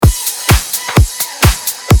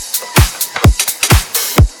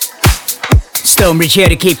StoneBridge here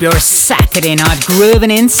to keep your Saturday night grooving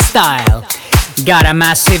in style. Got a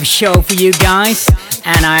massive show for you guys,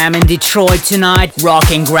 and I am in Detroit tonight,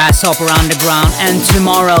 rocking Grasshopper Underground, and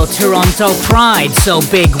tomorrow Toronto Pride, so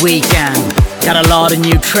big weekend. Got a lot of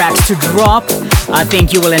new tracks to drop. I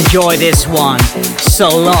think you will enjoy this one. So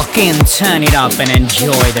lock in, turn it up, and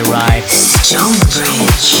enjoy the ride.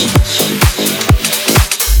 StoneBridge.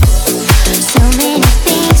 So many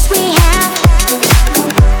things we have.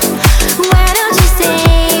 Why don't you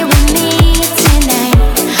stay with me tonight?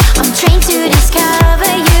 I'm trained to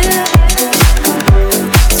discover you.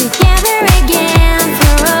 Together again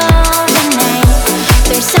for all the night.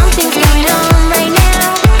 There's something going on right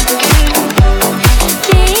now.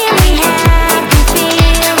 Feeling we have to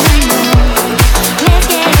feel the mood. Let's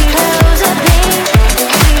get closer, babe.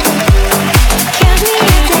 'Cause we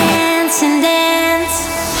are dancing.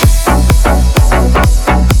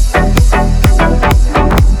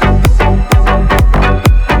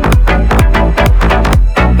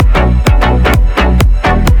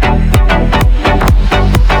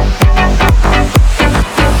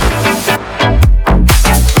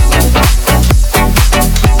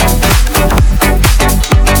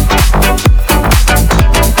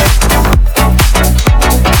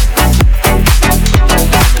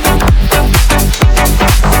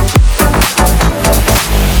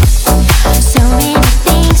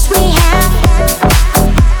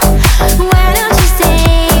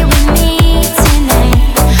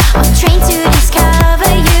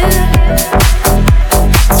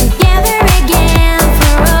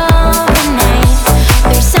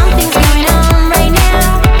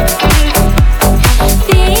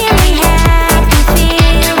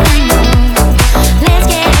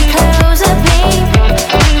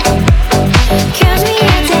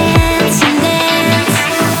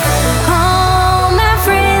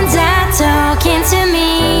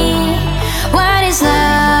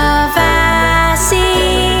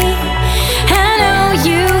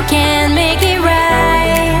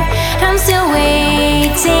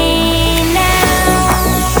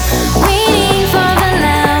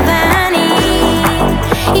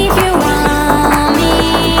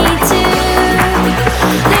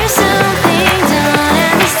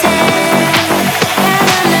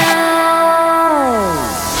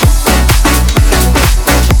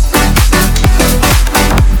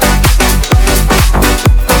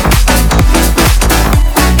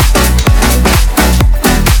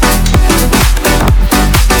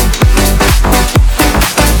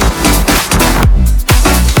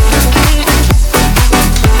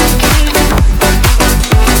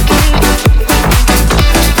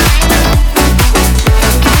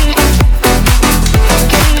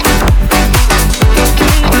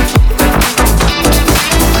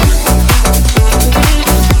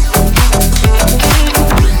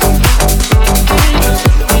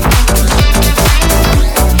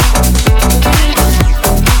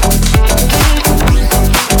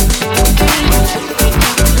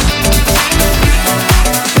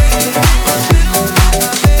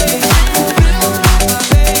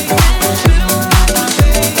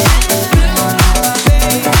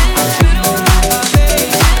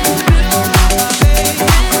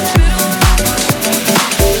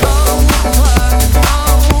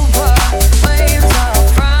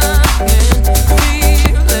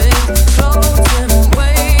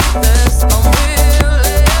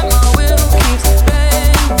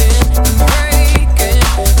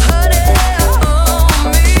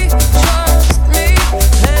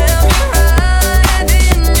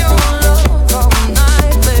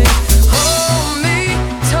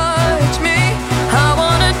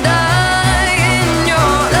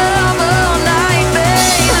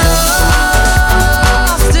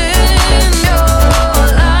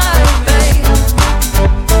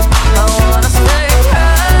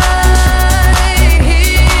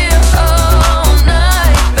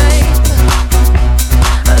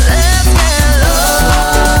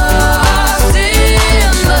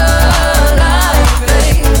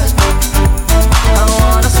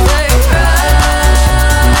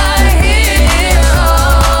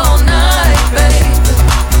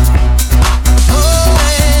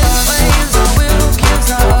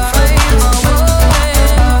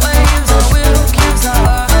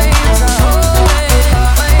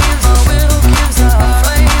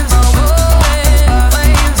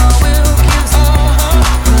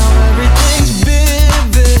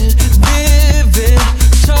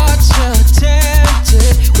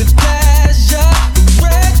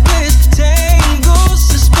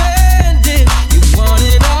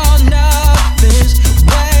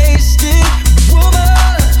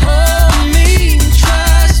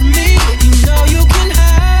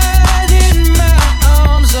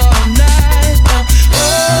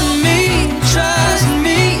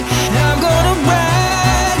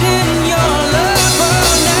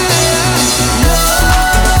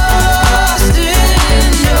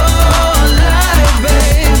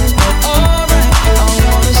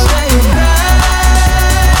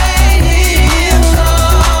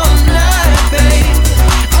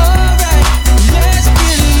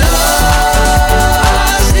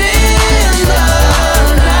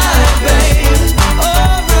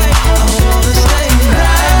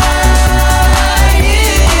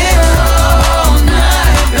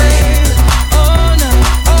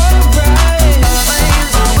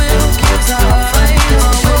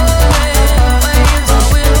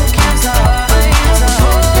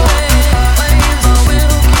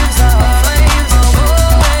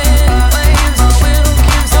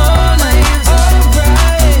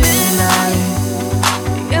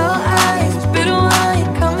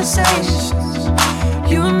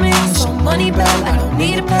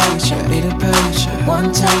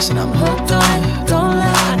 face and I'm hooked on it. Don't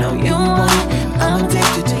lie, I know you want it. I'm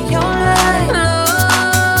addicted to your light.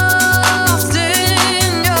 Lost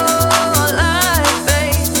in your light,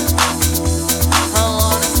 babe. I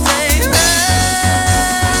wanna stay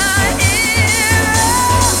right here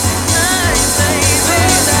all night, baby.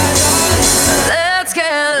 Let's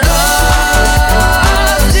get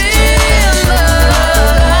lost in the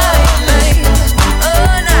light, babe.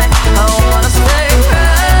 All night, I wanna stay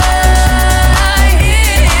right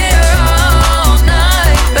here all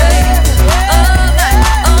night, babe. All night,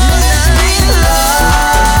 all night.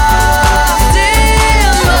 Lost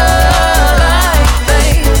in the light,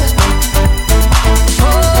 babe. Oh,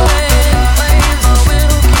 flames, oh,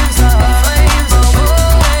 little kiss, flames, oh,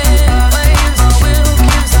 flames, oh, little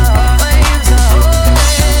kiss, flames, oh,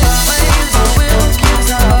 flames, oh, little kiss,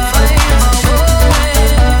 flames, oh,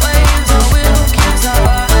 flames, oh, little kiss,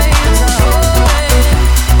 flames,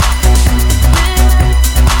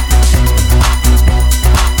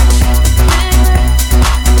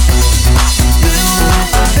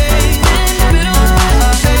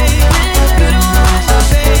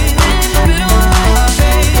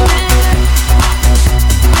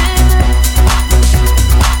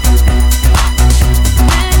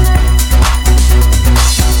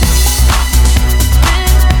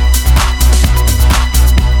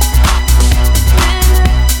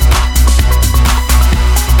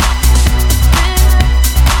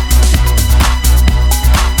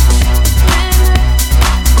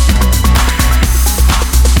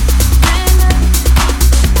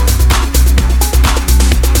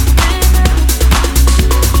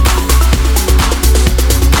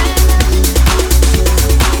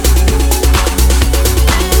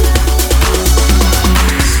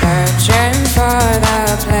 Searching for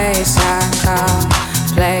the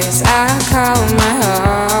place I call my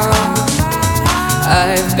home.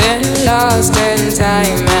 I've been lost in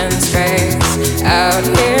time and space, out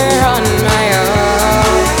here on my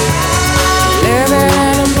own. Living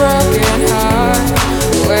in a broken heart,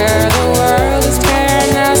 where the world is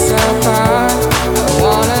tearing us apart. I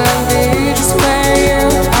wanna be just where you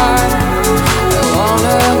are. I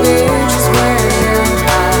wanna be just where you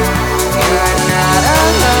are. You're not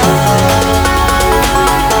alone.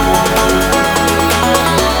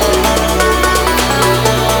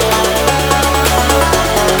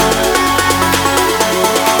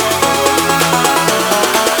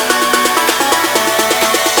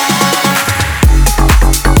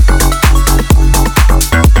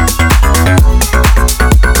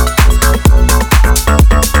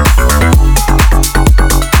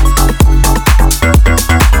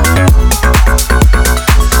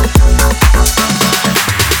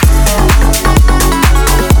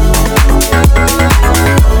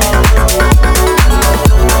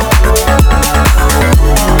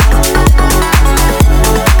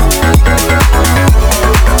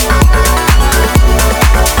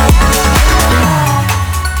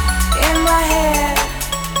 In my head,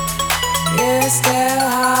 you still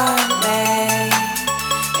haunt me.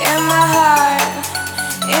 In my heart,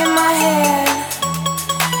 in my head,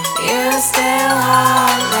 you still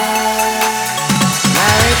haunt me.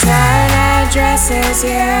 My return address is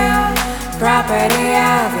you, property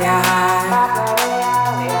of your heart.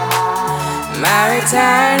 My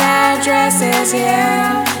return address is you,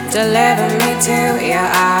 deliver me to your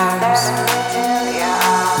arms.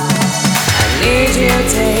 I need you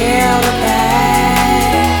to heal the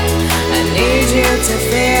pain. I need you to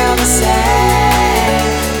feel the same.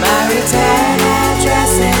 My return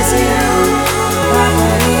address is you,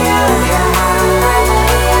 property of your heart.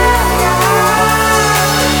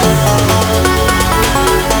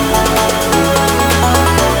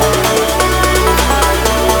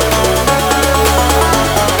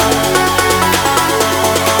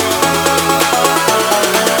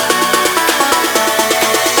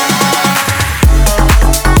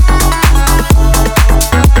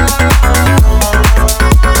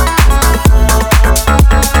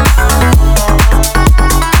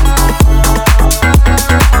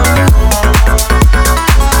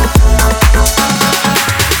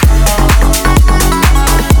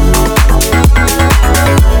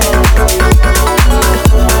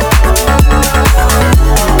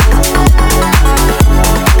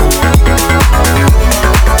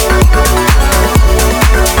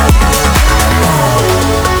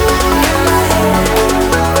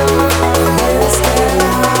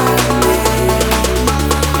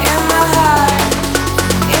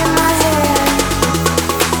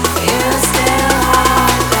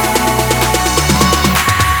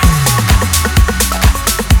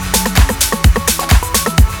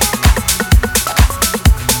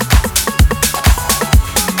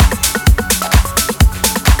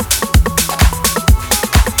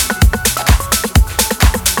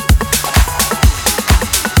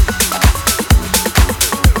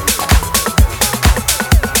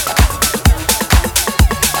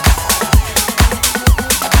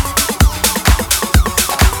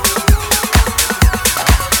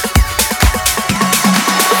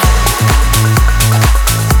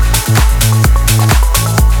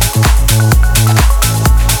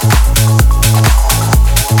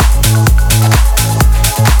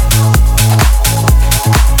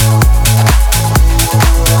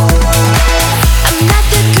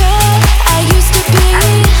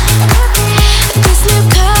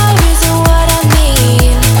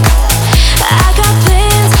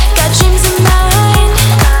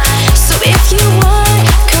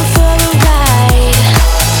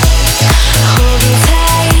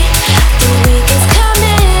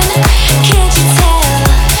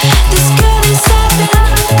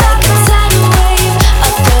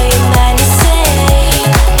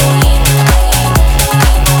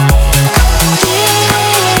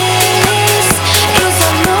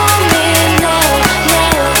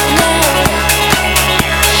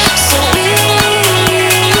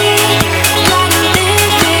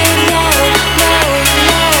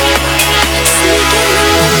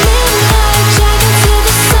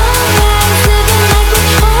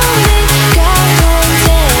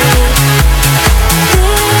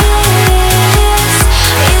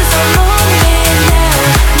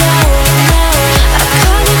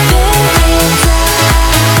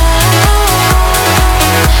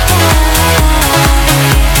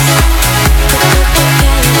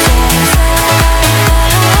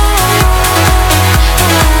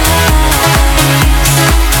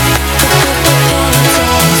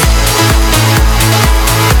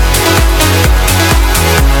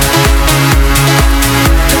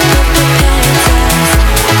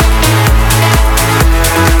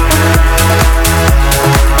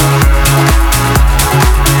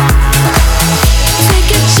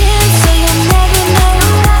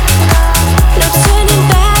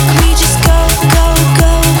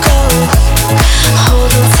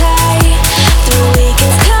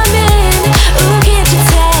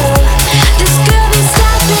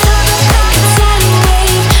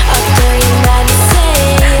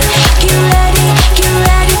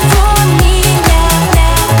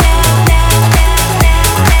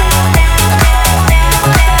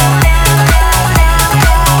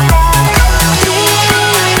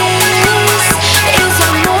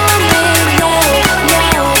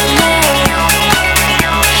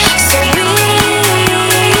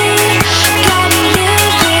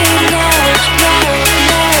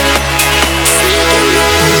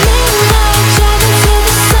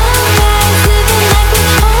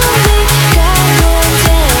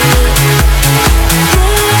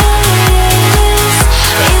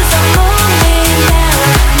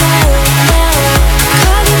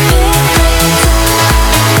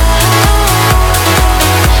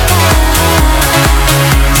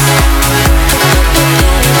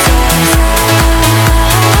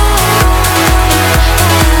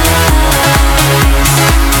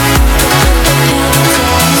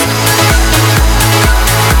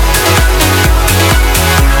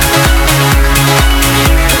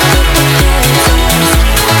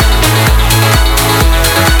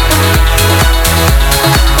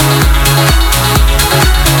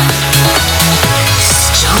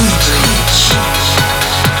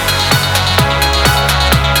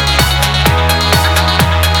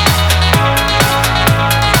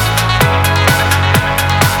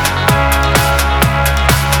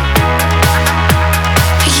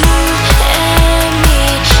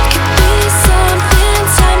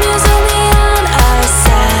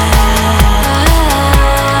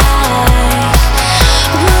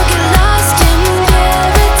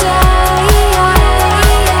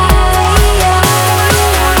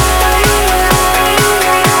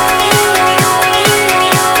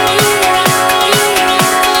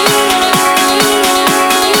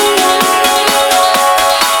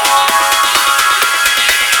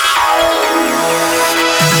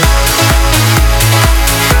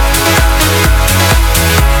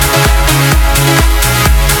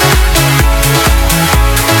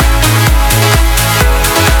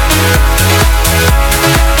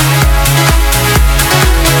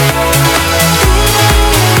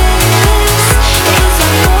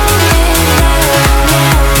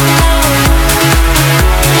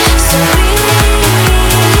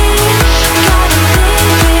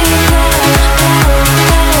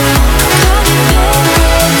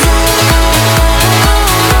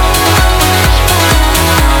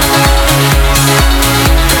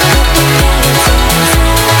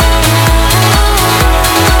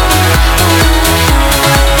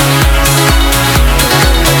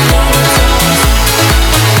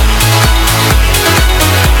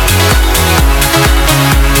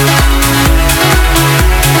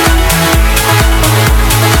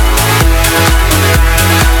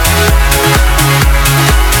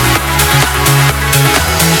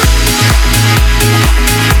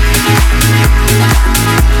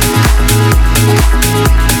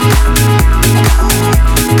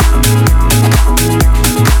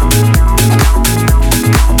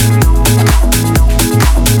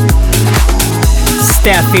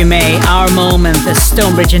 Steffi May, Our Moment, the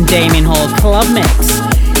StoneBridge and Damien Hall Club Mix.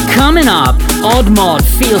 Coming up, Odd Mod,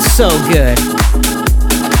 Feels So Good.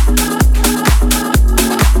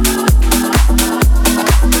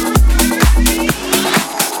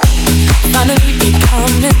 Finally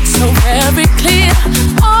becoming so very clear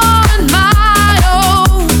on my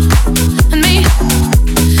own and me.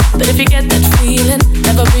 But if you get that feeling,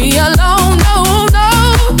 never be alone. No, no,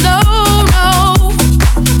 no, no.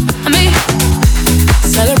 I mean,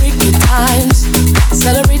 celebrate good times,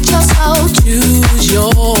 celebrate your soul, choose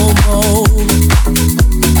your mode.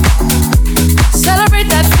 Celebrate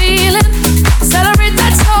that feeling, celebrate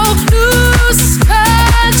that soul, lose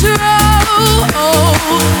control.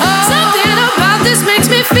 Something about this makes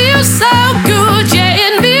me feel so good, yeah,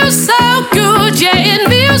 it feels so good, yeah, it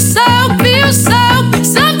feels so, feels so.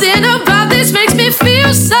 Something about this makes me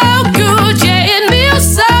feel so good, yeah, it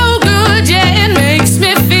feels so good, yeah, it makes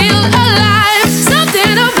me feel alive.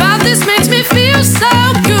 Something about this makes me feel so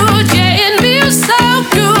good, yeah, it feels so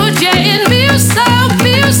good, yeah, it feels so,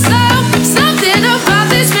 feels so. Something about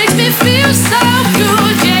this makes me feel so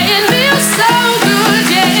good, yeah, it feels so good,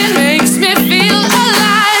 yeah, it makes me feel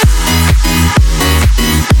alive.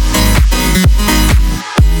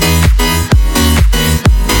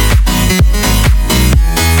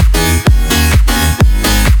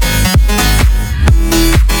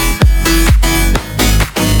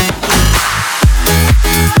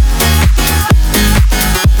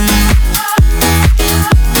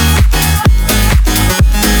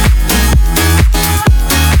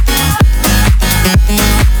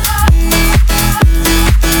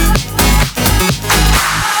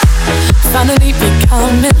 Finally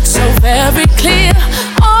becoming so very clear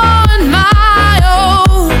on my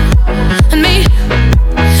own and me.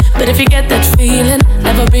 But if you get that feeling,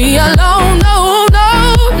 never be alone. No,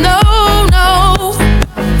 no, no, no.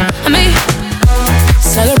 I mean,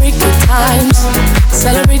 celebrate good times,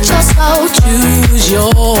 celebrate your soul, choose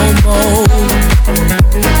your mode.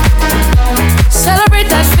 Celebrate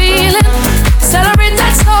that feeling, celebrate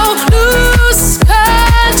that soul, lose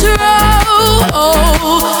control.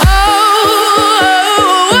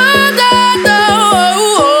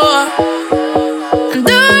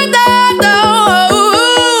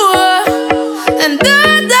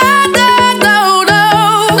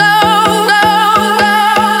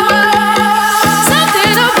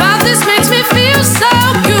 Something about this makes me feel so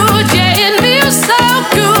good, yeah, it feels so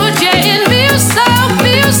good, yeah, it feels so.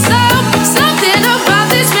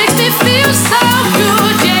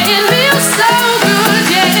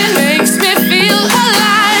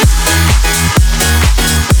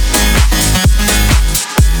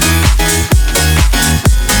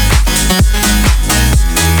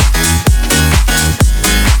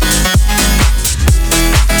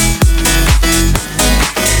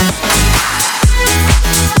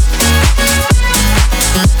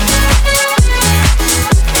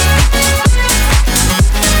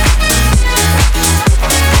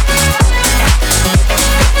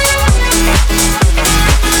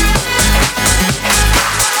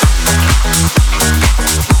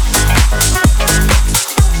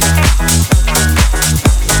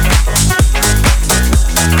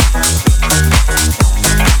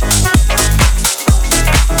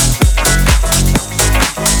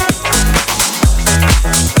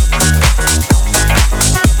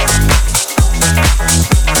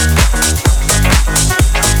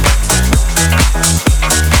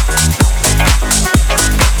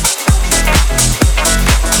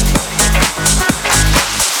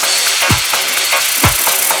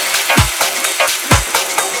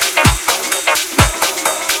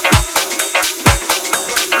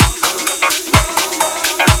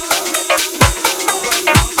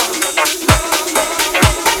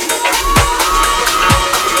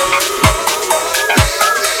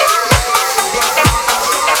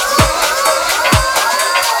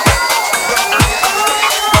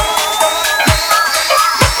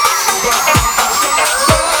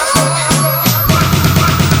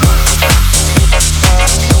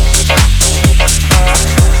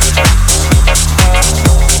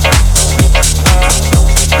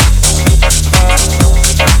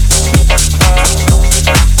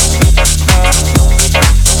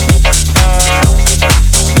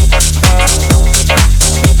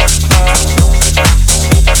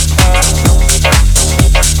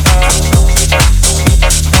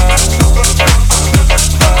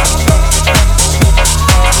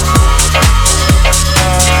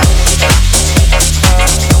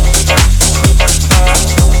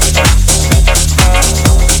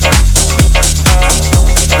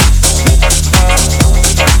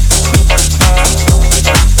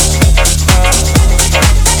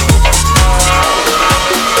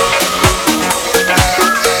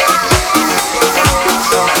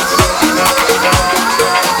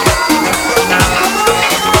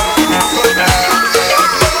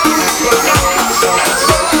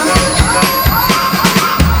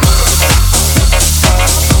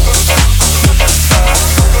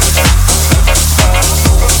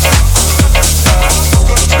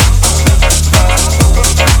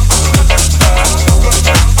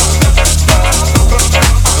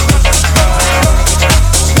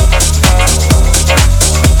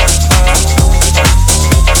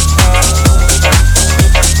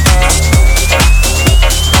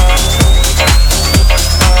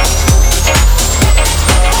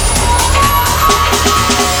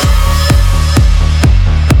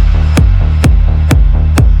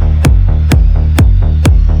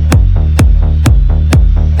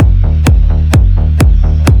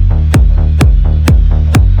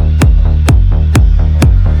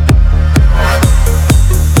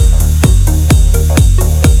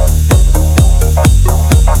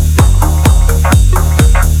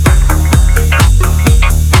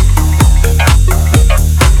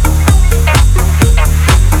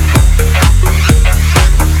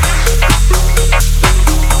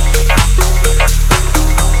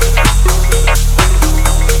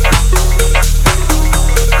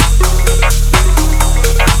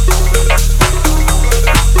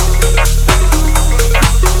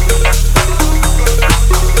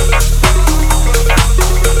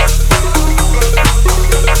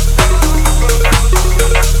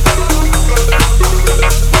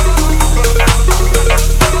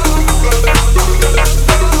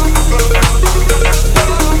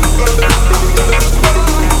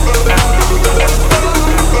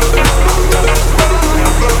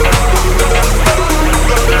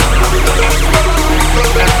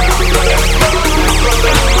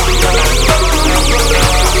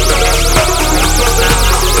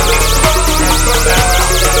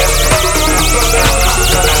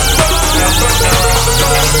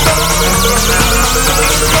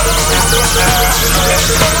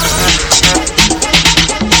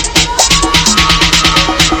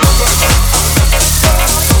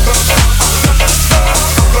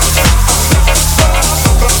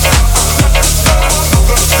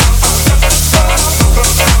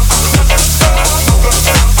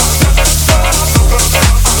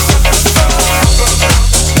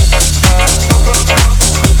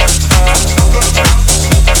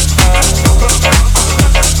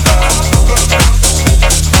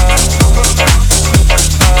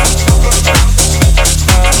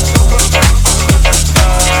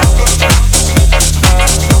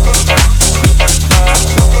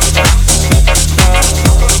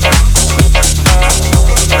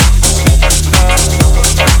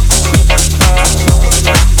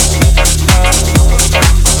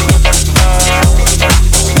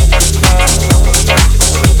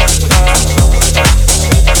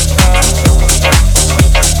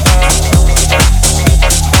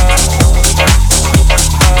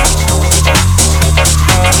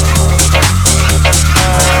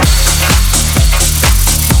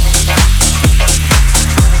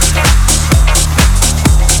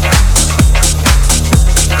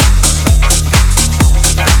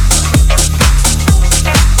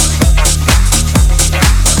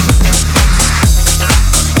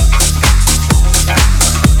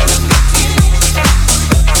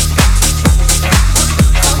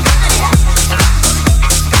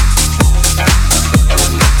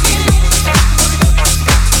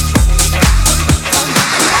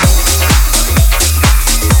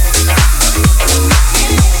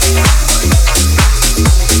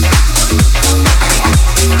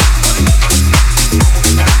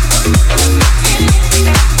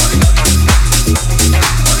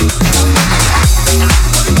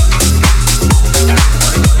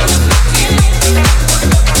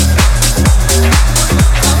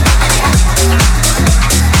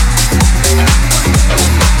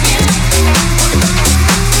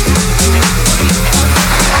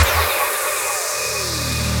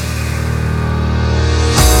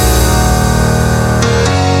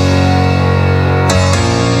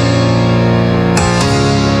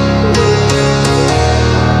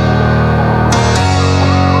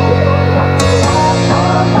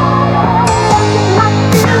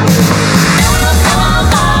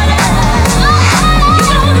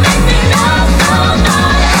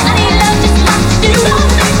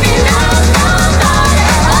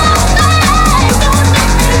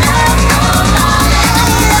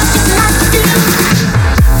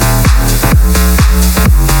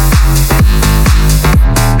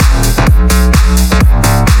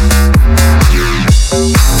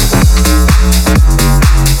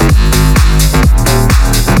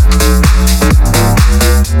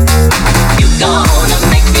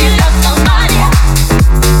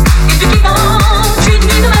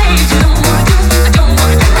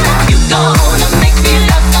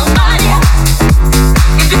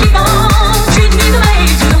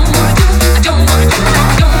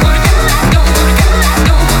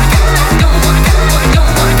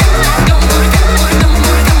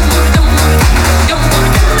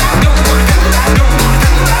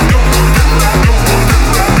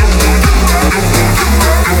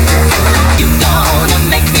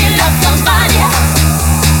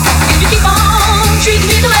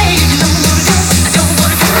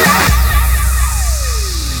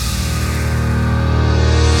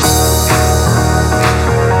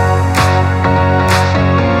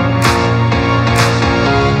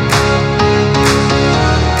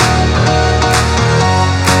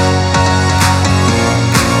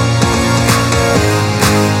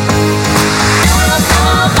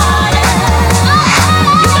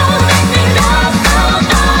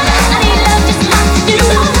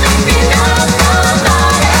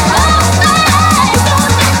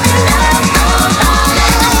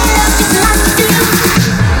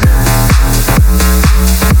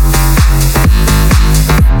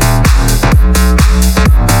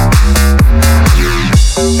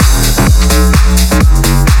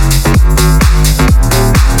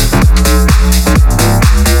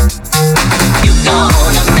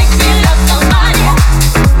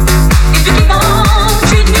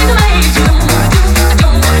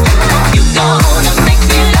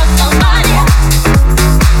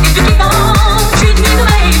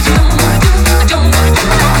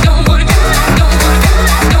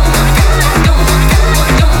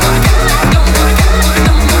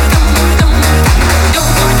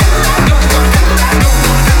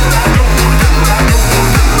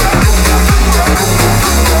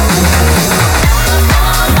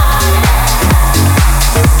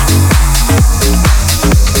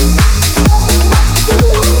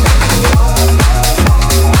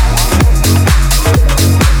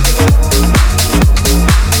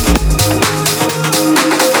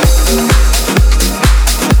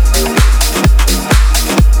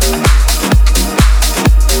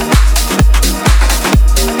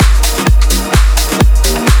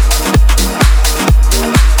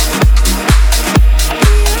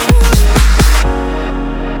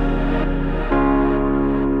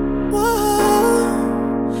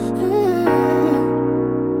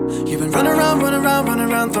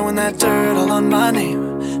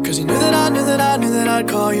 I'd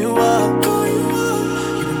call you up.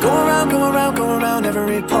 You've been going around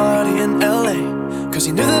every party in LA. Cause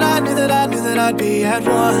you knew that I'd be at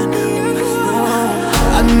one.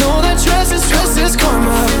 I know that stress is karma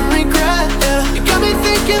and regret, yeah. You got me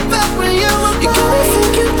thinking about when you were mine. You got me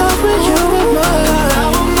thinking about when you were mine. Now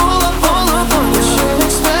I'm all up on what you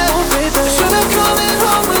expect, baby. Should I come in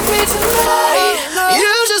home with me tonight? You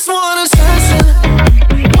just wanna session.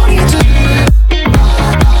 What do you do?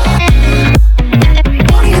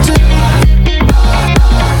 What do you do?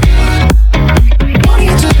 What do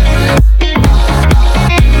you do?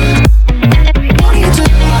 What do you do?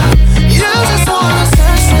 You just wanna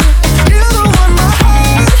session. You're the one my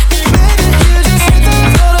heart. Maybe you just hit the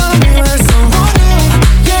thought of me with someone new.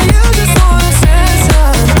 Yeah, you just wanna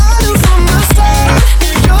session. I knew from the start.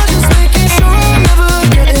 You're just making sure I'll never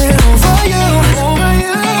get it over you. Over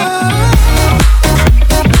you.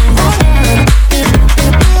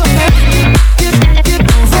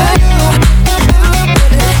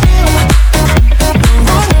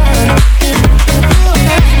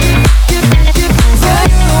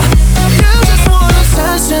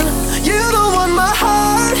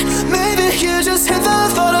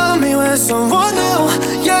 Someone new,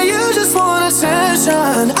 yeah, you just want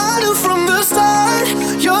attention. I knew from the start.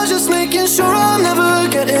 You're just making sure I'll never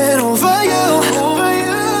get it over you. Over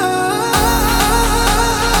you.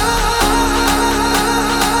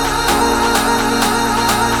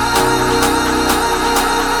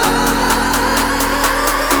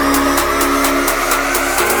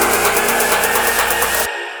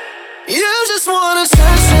 You just want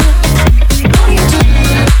attention. What do you do?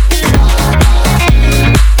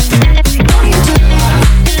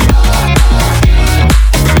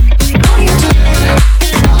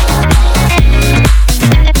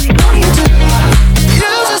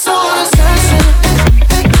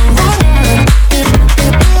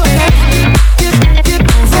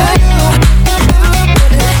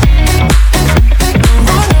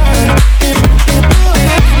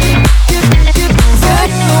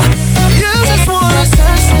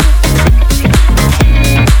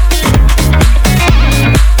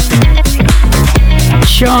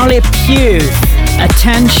 Charlie Puth,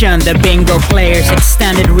 Attention, the Bingo Players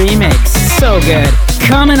extended remix. So good.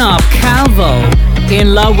 Coming up, Calvo,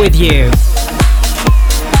 In Love With You.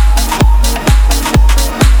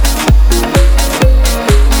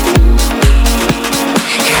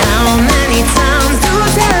 How many times do I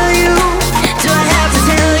tell you? Do I have to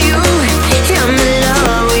tell you? I'm in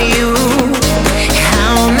love with you.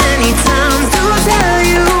 How many times do I tell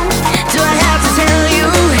you? Do I have to tell you?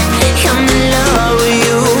 I'm in love with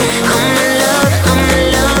you. I'm in love, I'm in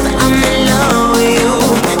love, I'm in love with you.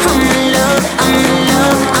 I'm in love, I'm in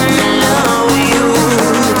love, I'm in love with you.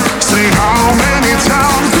 Say hi.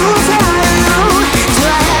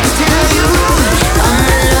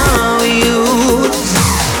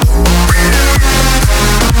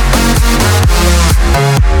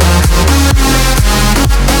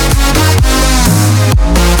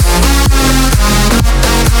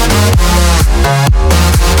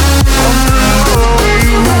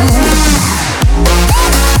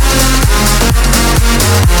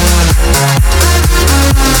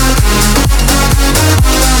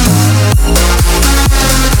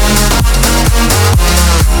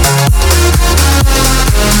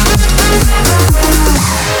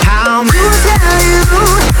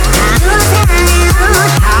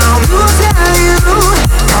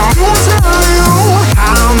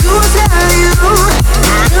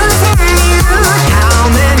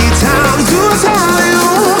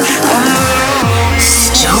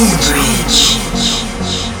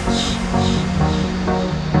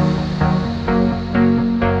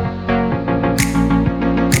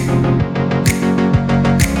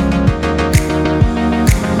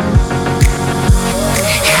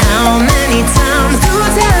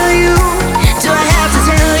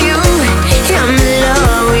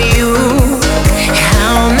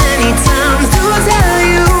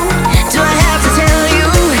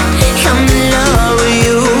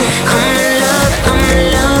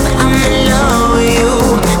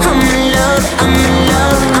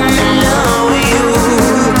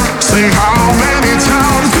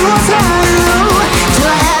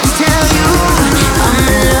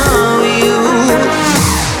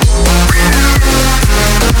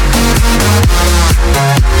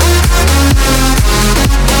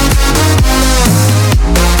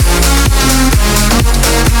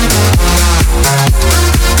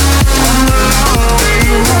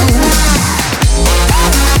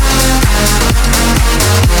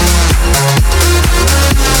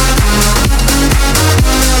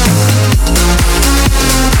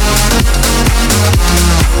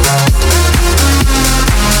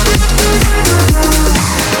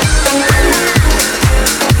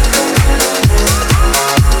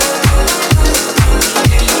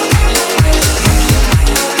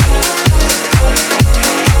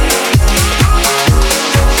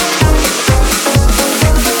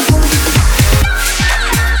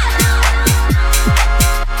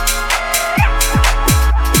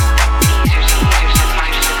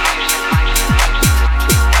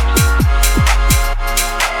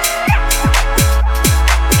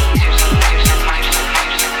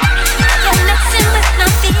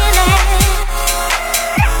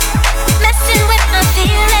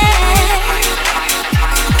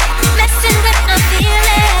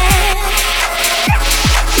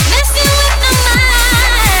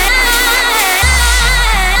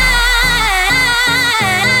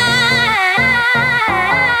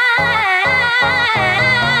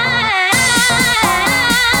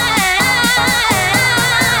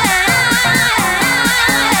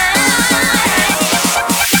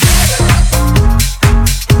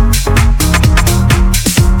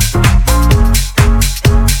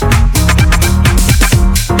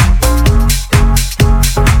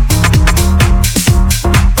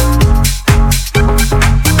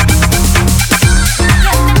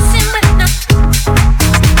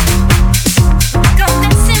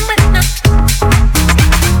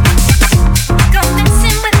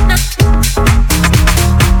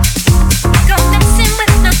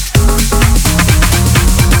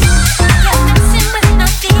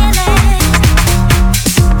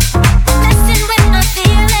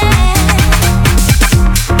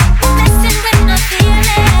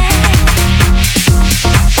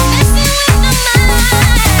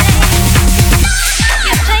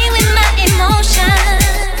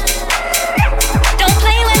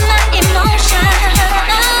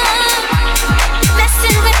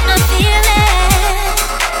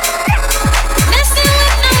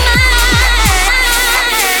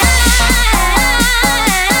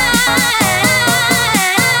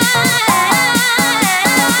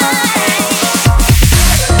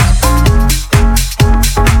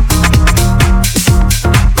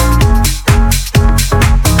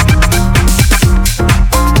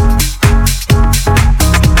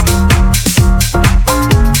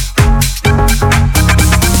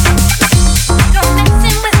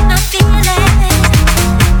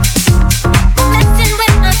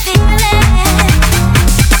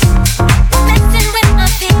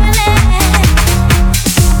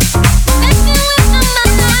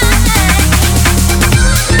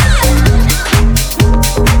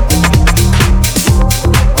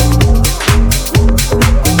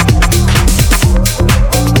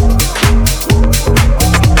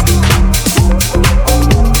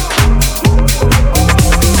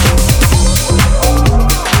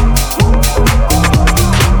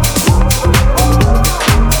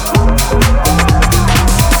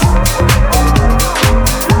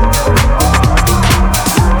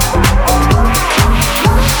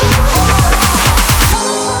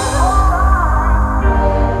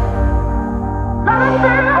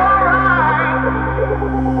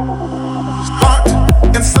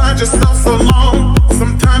 yourself so long.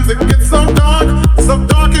 Sometimes it gets so dark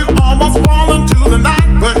you almost fall into the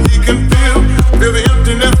night. But he can feel the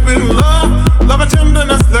emptiness with love and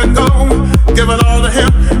tenderness. Let go, give it all to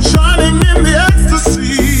him, shining in the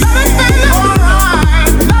ecstasy. Let it be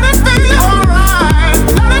alright, let it be alright,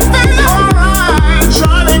 let it be alright,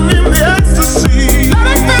 shining in the ecstasy. Let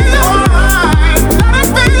it be alright, let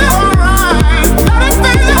it be alright, let it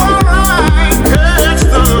be alright, catch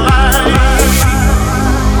the light.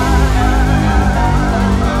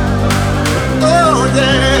 Oh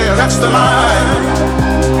yeah, that's the light.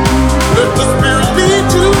 Let the spirit lead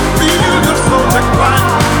you, feel your soul take flight.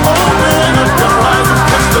 Open up your eyes and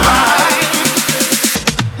catch the light.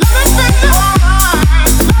 Let it be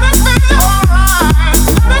alright, let it be alright,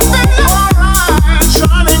 let it be alright,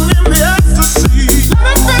 shining in the ecstasy.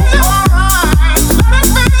 Let it be alright, let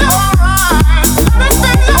it be alright, let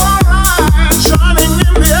it be alright, shining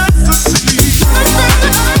in the ecstasy.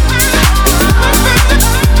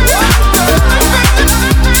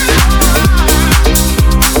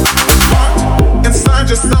 Inside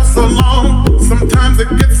yourself so long, sometimes it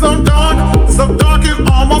gets so dark you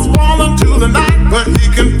almost fall into the night. But he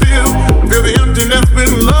can feel the emptiness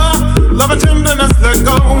with love and tenderness. Let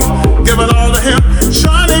go, give it all to him,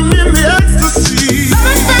 shining in the ecstasy. Let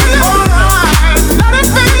it be alright, let it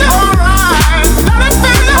be alright, let it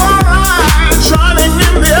be alright, shining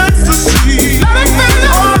in the ecstasy. Let it be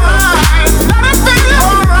alright, let it be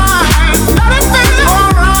alright, let it be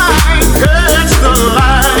alright, catch the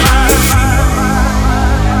light.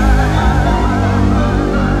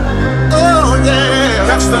 Oh yeah,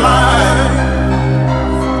 catch the light.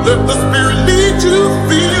 Let the spirit lead you,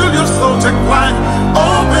 feel your soul take flight.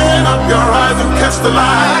 Open up your eyes and catch the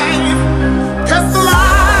light. Catch the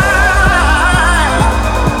light.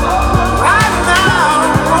 Right now.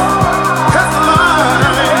 Catch the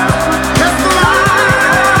light. Catch the light.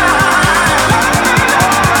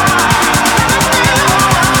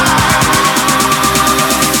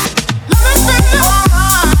 Let it be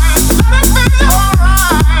alright. Let it be alright.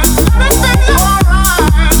 Let it be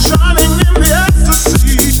alright. Shining in the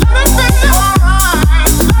ecstasy. Let it be alright.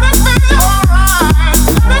 Let it be alright.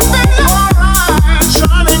 Let it be alright.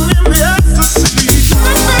 Shining in the ecstasy.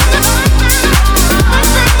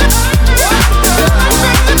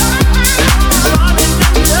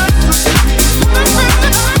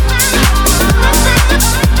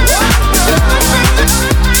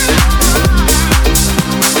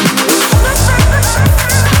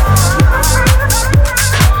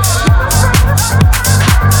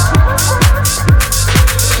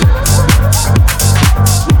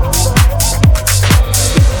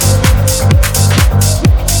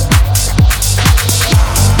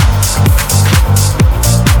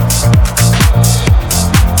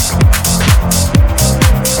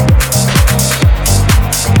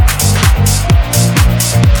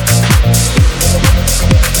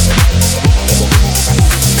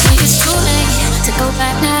 It's too late to go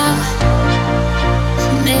back now.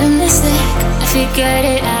 Made a mistake, I figured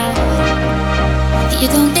it out. You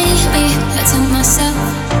don't need me, I tell myself.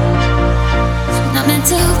 Not meant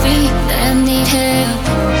to be, that I need help.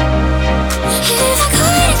 If I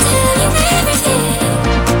could tell you everything,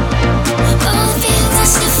 all the feelings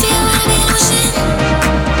I feel when I'm in motion.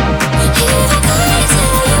 If I could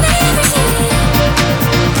tell you everything,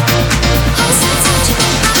 all the signs that you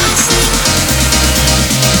I see.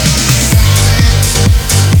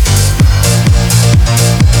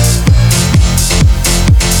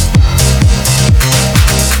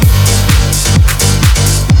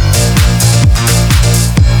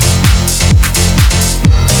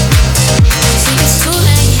 See,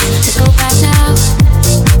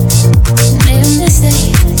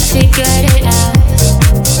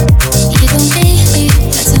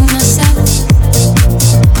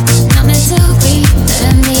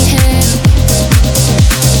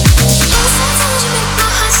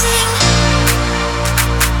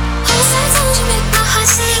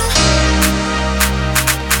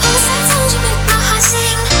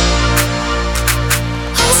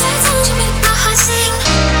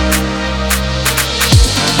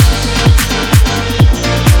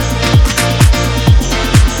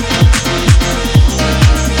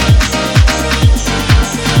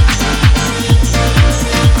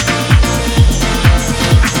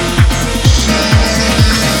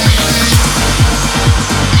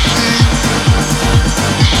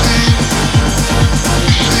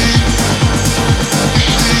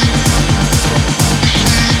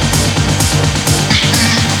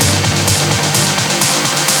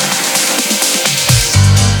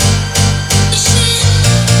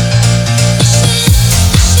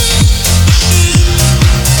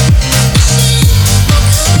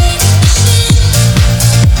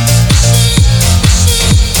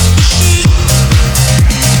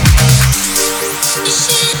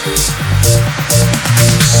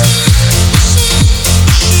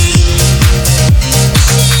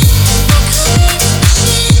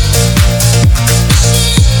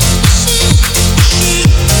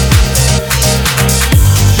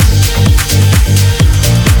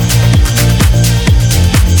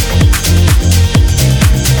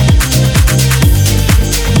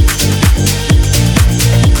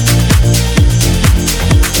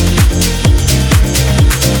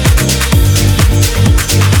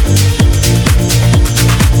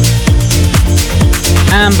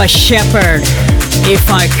 Samba Shepherd,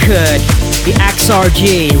 If I Could, the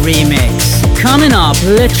XRG remix. Coming up,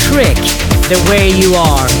 Le Trick, The Way You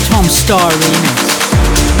Are, Tom Starr remix.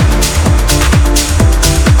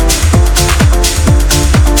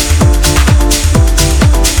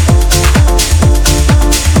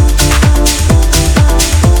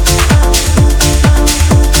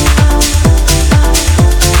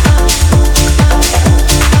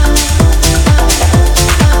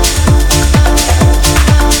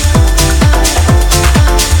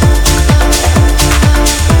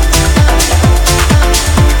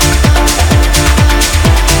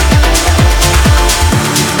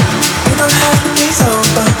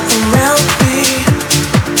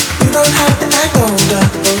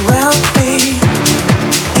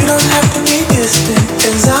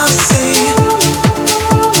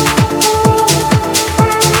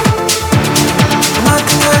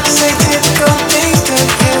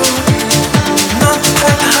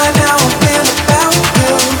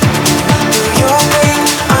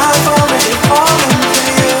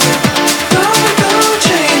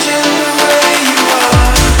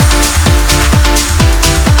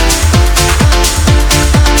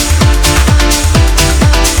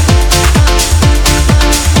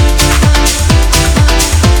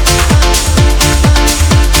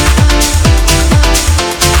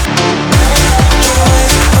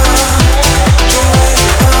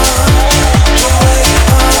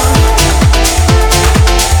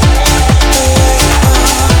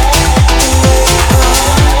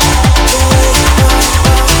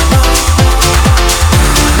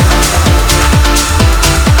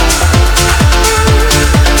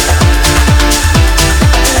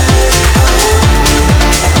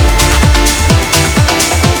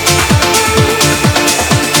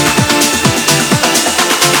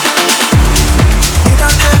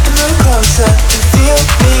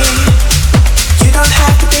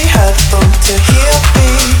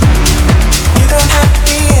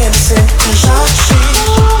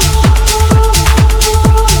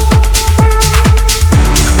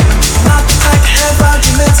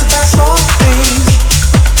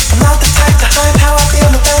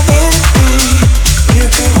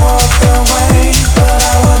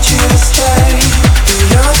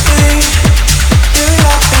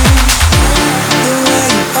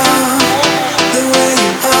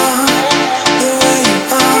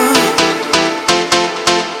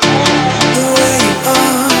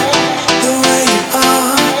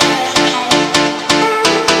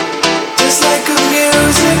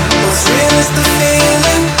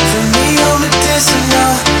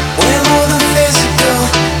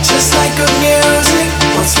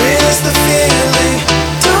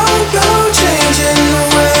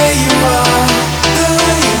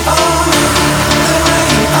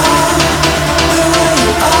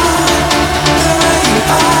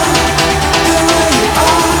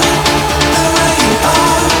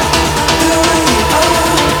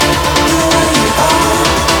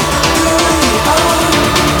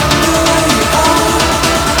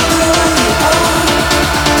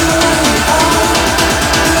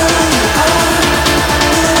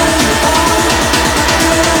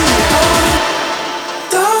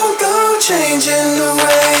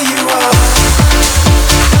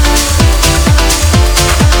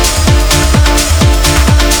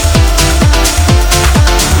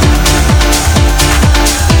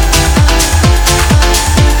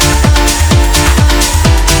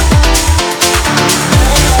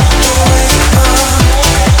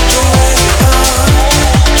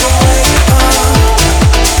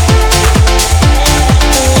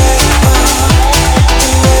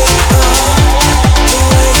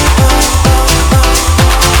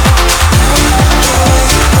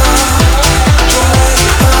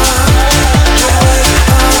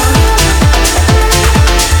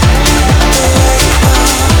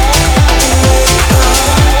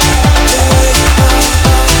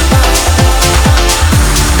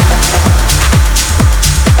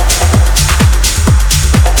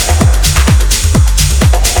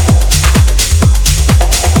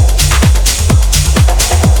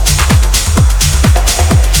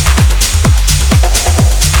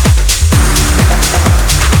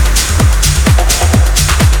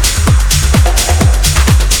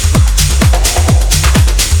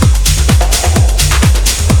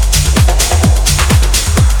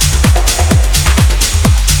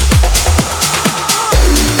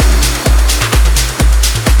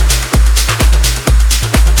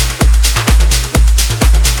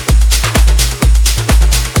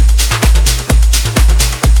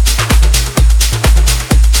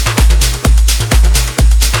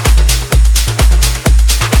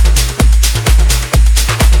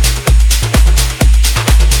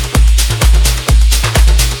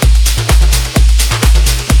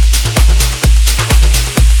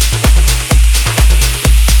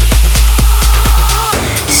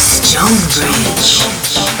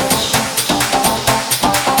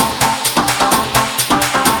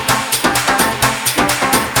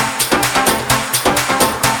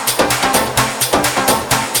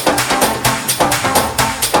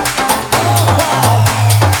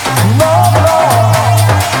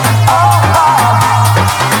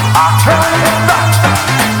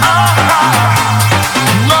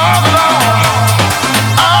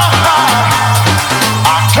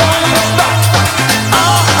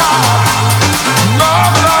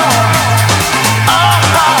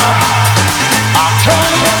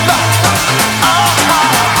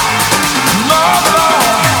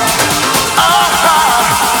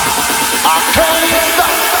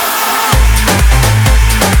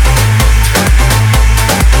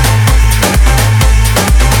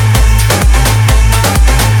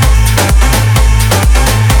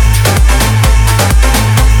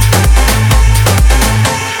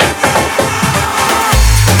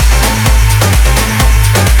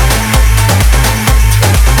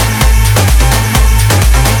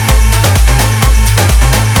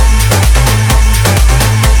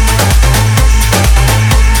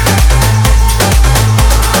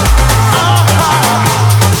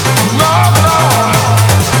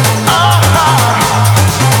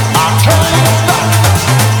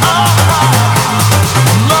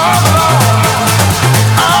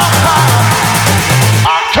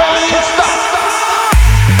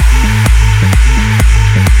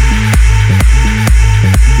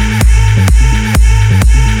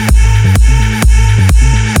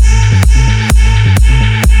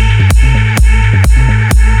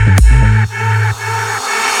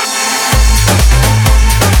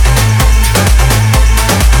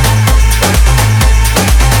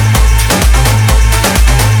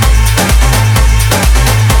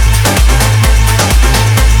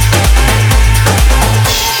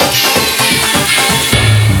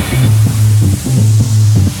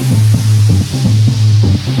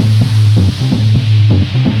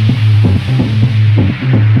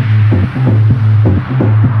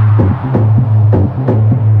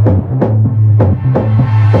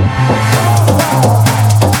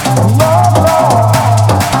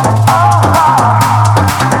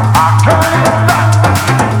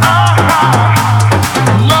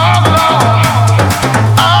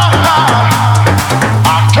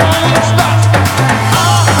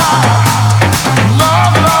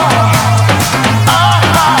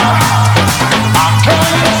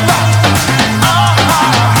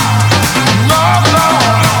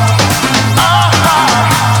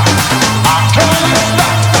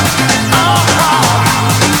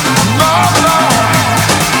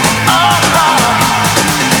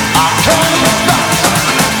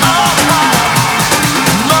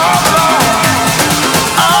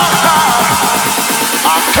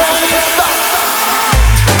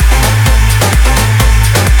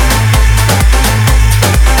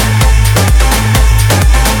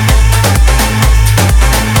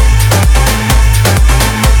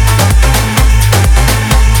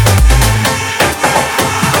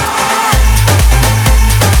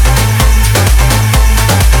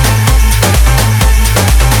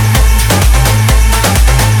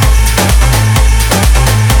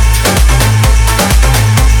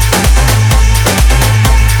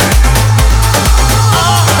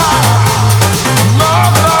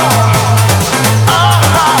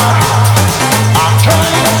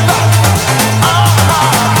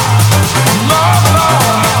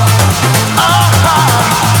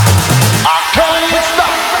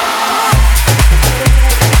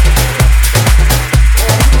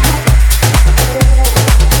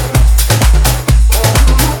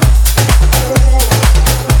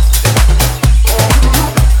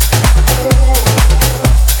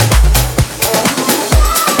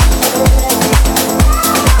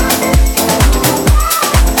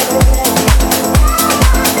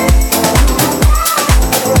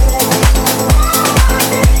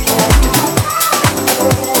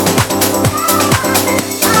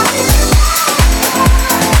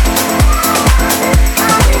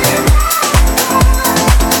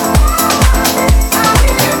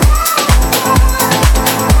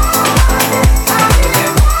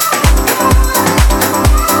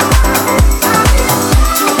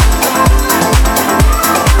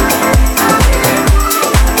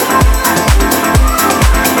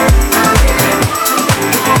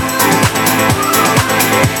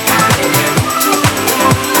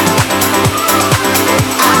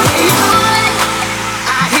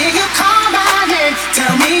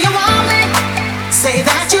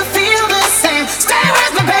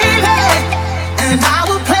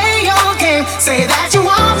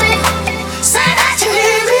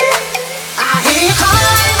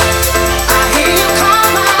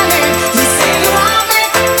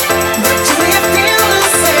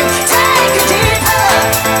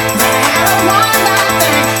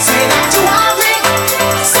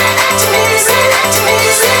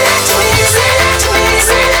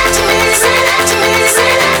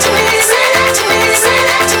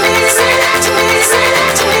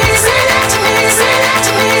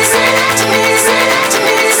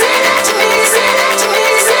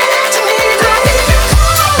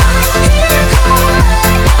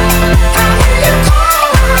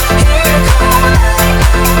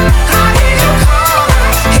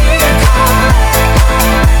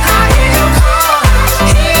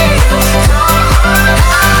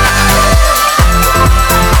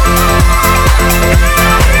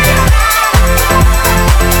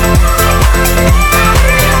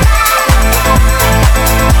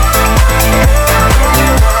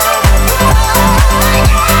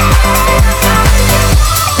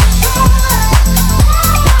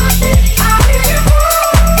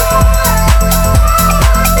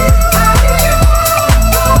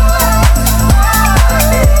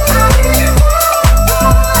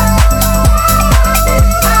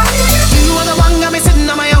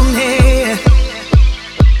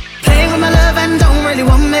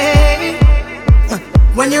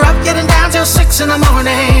 you're up, getting down till 6 in the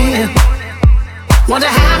morning. Wonder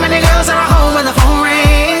how many girls are home when the phone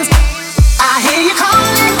rings. I hear you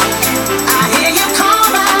calling, I hear you call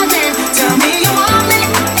my name. Tell me you want me,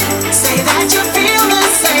 say that you feel the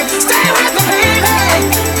same. Stay with me, baby,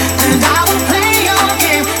 and I will play your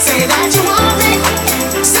game. Say that you want me,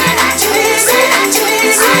 say that you need, say that you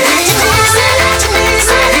need, say that you need, say that you need,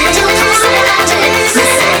 say that you need, say that you need, say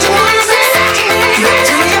that you want, say that you need.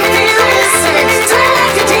 Do you feel the same?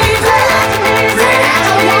 Take it deeper. Say that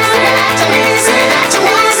you want, that you need, say that you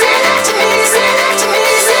want, say that you need, say that you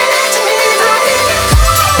need, say that you need.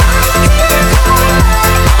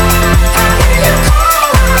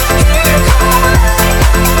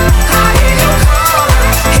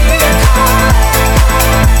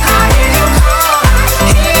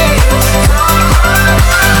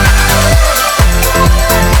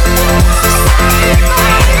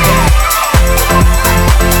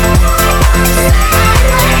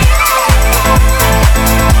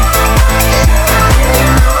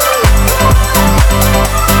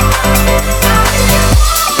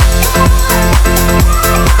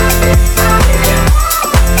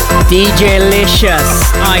 DJ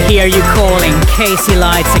Licious, I Hear You Calling, Casey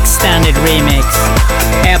Lights Extended Remix.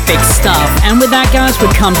 Epic stuff. And with that, guys, we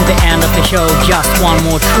come to the end of the show. Just one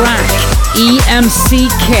more track.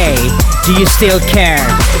 EMCK, Do You Still Care?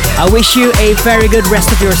 I wish you a very good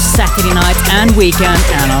rest of your Saturday night and weekend,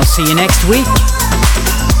 and I'll see you next week.